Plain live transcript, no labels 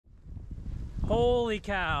Holy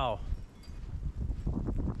cow.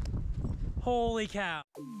 Holy cow.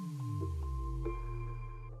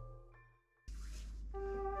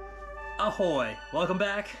 Ahoy! Welcome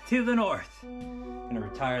back to the north. I'm gonna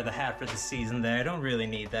retire the hat for the season there. I don't really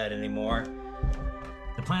need that anymore.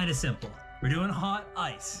 The plan is simple. We're doing hot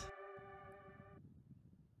ice.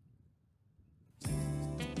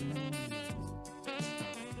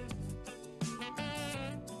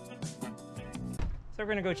 So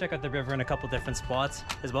we're gonna go check out the river in a couple different spots,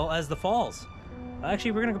 as well as the falls. Actually,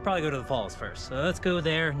 we're gonna probably go to the falls first. So let's go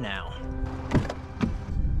there now.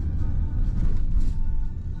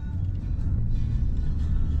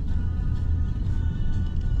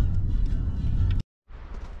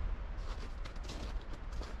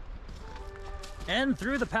 And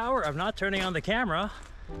through the power of not turning on the camera,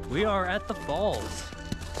 we are at the falls.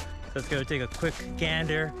 Let's go take a quick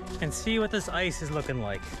gander and see what this ice is looking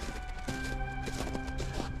like.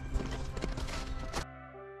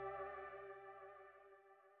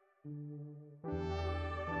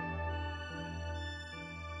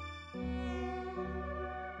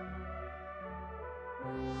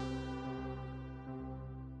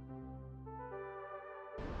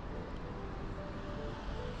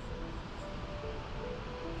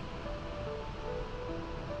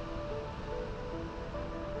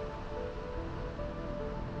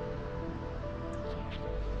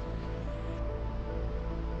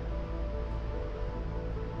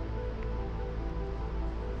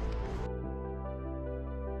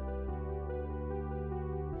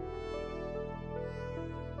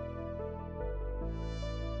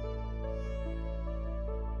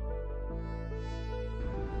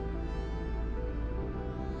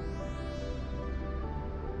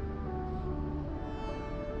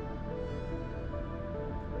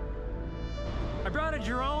 I brought a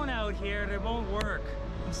drone out here and it won't work.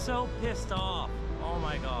 I'm so pissed off. Oh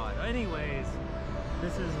my god. Anyways,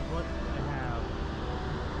 this is what I have.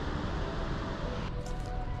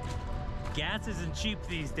 Gas isn't cheap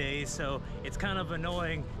these days, so it's kind of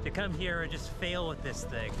annoying to come here and just fail with this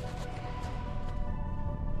thing.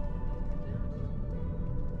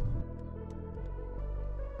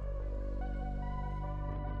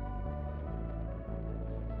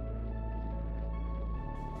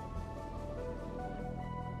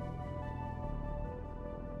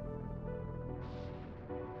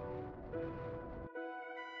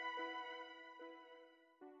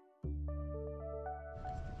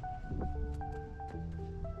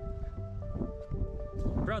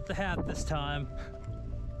 Brought the hat this time.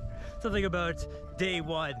 Something about day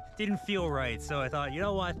one didn't feel right, so I thought, you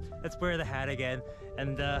know what, let's wear the hat again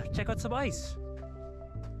and check out some ice.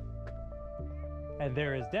 And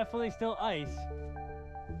there is definitely still ice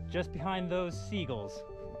just behind those seagulls.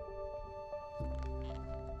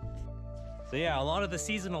 So yeah, a lot of the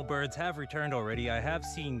seasonal birds have returned already. I have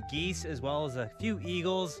seen geese as well as a few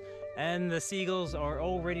eagles, and the seagulls are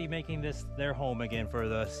already making this their home again for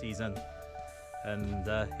the season. And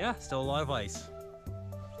yeah, still a lot of ice.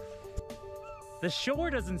 The shore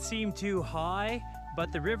doesn't seem too high,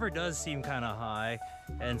 but the river does seem kind of high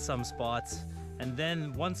in some spots. And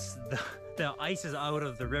then once the ice is out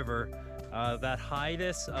of the river, that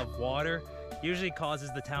highness of water usually causes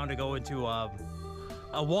the town to go into a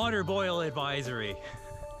water boil advisory.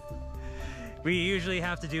 We usually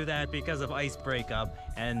have to do that because of ice breakup,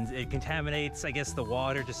 and it contaminates, I guess, the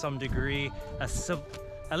water to some degree.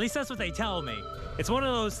 At least that's what they tell me. It's one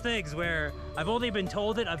of those things where I've only been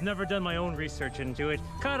told it, I've never done my own research into it.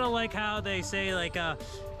 Kind of like how they say, like, how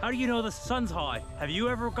do you know the sun's hot? Have you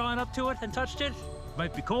ever gone up to it and touched it? It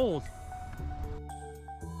might be cold.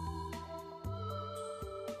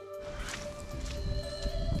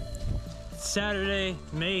 Saturday,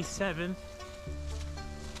 May 7th.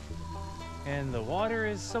 And the water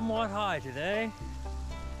is somewhat high today.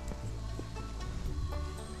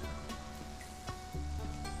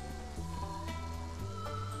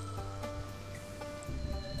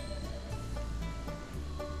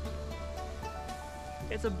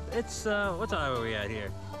 It's what time are we at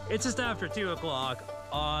here? It's just after 2 o'clock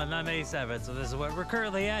on May 7th, so this is what we're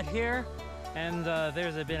currently at here. And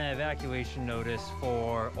there's been an evacuation notice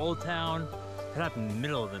for Old Town. It happened in the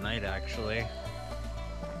middle of the night, actually.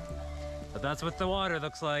 But that's what the water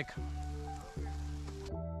looks like.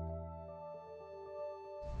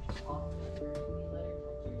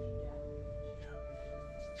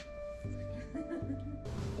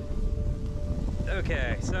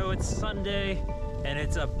 Okay, so it's Sunday and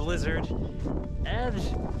it's a blizzard, and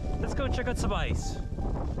let's go check out some ice.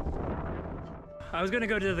 I was gonna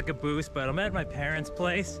go to the caboose, but I'm at my parents'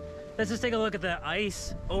 place. Let's just take a look at the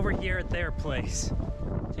ice over here at their place.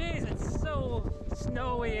 Jeez, it's so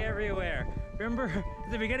snowy everywhere. Remember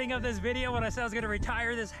at the beginning of this video when I said I was gonna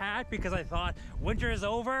retire this hat because I thought winter is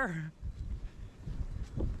over?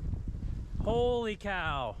 Holy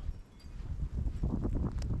cow.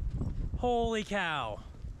 Holy cow.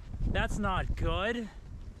 That's not good.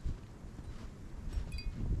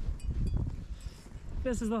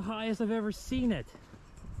 This is the highest I've ever seen it.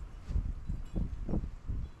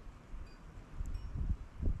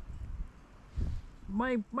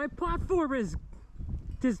 My platform is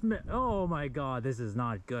just, oh my god, this is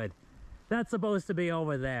not good. That's supposed to be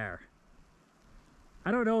over there. I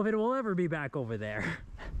don't know if it will ever be back over there.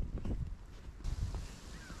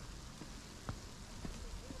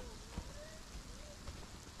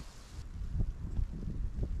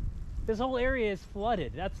 This whole area is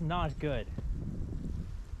flooded. That's not good.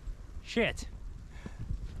 Shit.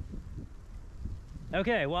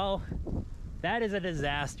 Okay, well, that is a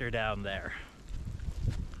disaster down there.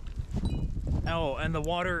 Oh, and the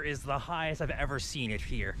water is the highest I've ever seen it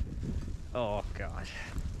here. Oh god.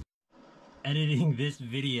 Editing this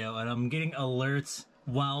video and I'm getting alerts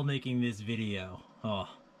while making this video. Oh.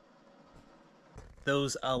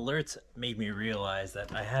 Those alerts made me realize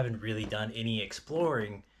that I haven't really done any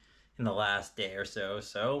exploring in the last day or so,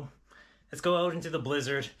 so let's go out into the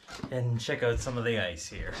blizzard and check out some of the ice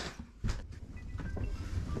here.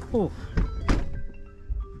 Oh,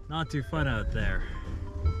 not too fun out there.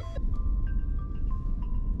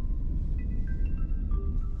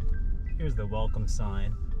 Here's the welcome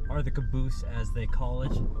sign, or the caboose as they call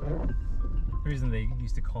it. The reason they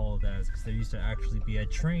used to call it that is because there used to actually be a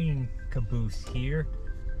train caboose here.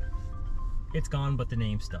 It's gone, but the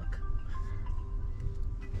name stuck.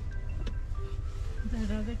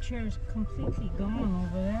 That other chair is completely gone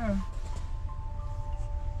over there.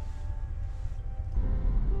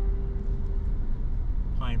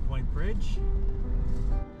 Pine Point Bridge.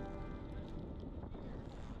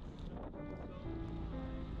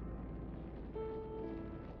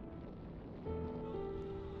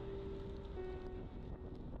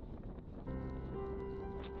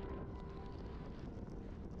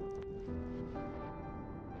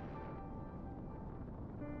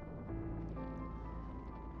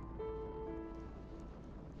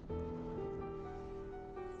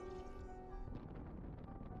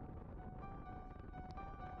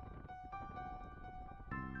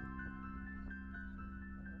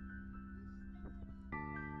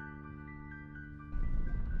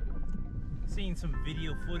 Seeing some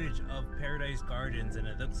video footage of Paradise Gardens, and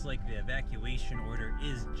it looks like the evacuation order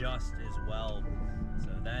is just as well. So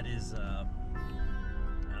that is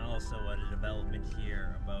also a development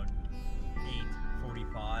here about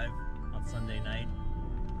 8:45 on Sunday night.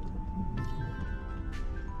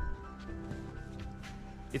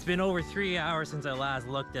 It's been over 3 hours since I last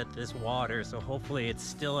looked at this water, so hopefully it's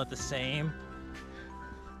still at the same.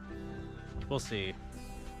 We'll see.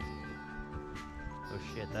 Oh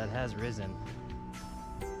shit, that has risen.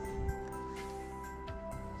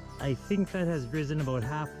 I think that has risen about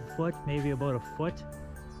half a foot, maybe about a foot.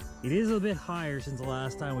 It is a bit higher since the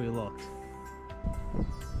last time we looked.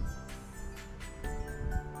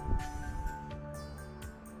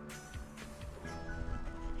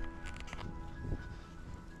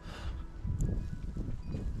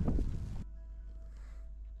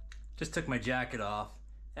 Just took my jacket off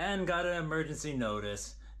and got an emergency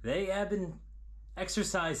notice. They have been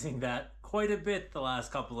exercising that quite a bit the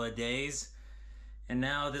last couple of days, and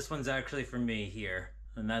now this one's actually for me here,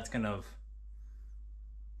 and that's kind of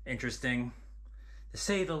interesting to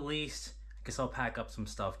say the least. I guess I'll pack up some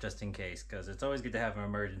stuff just in case, because it's always good to have an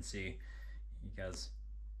emergency, because,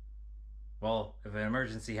 well, if an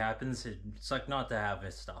emergency happens, it'd suck not to have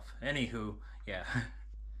this stuff. Anywho, yeah.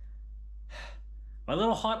 My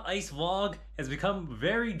little hot ice vlog has become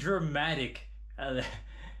very dramatic.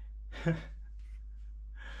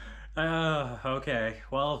 Okay,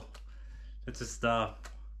 well, let's just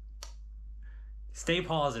stay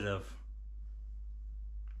positive.